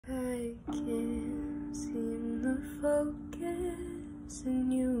can't seem to focus,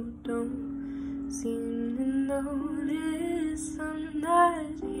 and you don't seem to notice I'm not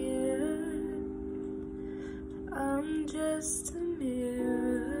here. I'm just a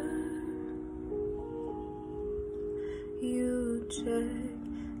mirror. You check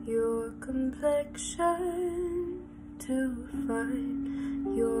your complexion to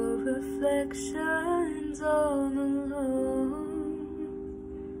find your reflections all alone.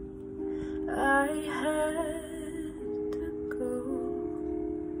 I had to go.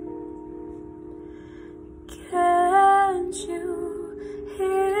 Can't you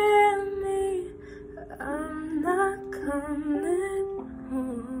hear me? I'm not coming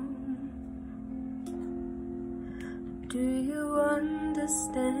home. Do you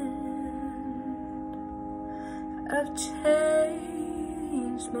understand? I've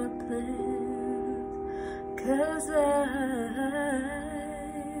changed my plans, 'cause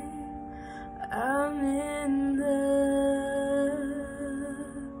I'm in love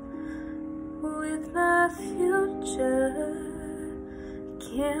with my future.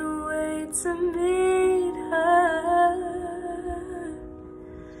 Can't wait to meet her,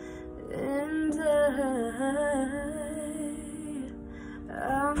 and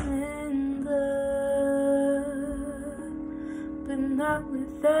I'm in love, but not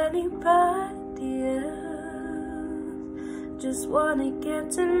with anybody else. Just wanna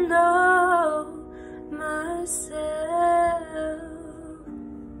get to know myself.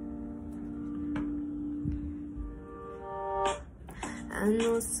 I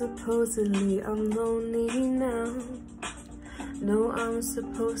know supposedly I'm lonely now. No, I'm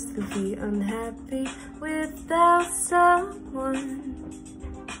supposed to be unhappy without someone.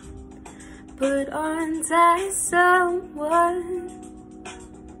 But aren't I someone?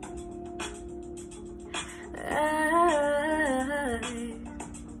 I'd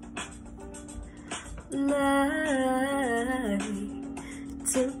like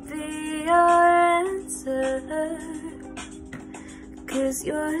to be your answer, 'cause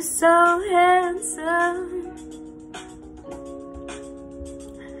you're so handsome.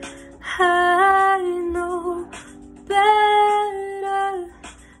 I know better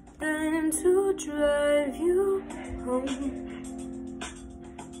than to drive you home,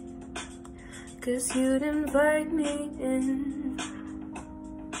 'cause you'd invite me in,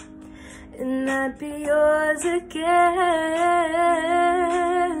 and I'd be yours again.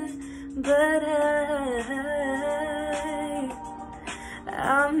 But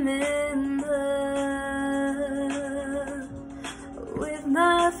I'm in love with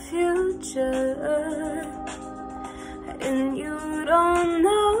my future, and you don't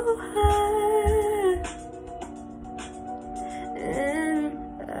know her, and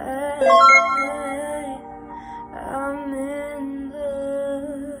I'm in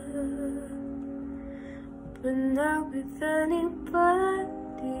love, but not with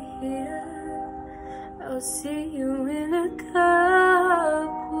anybody here. I'll see you in a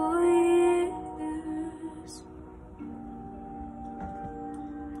couple years.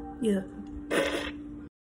 Yeah.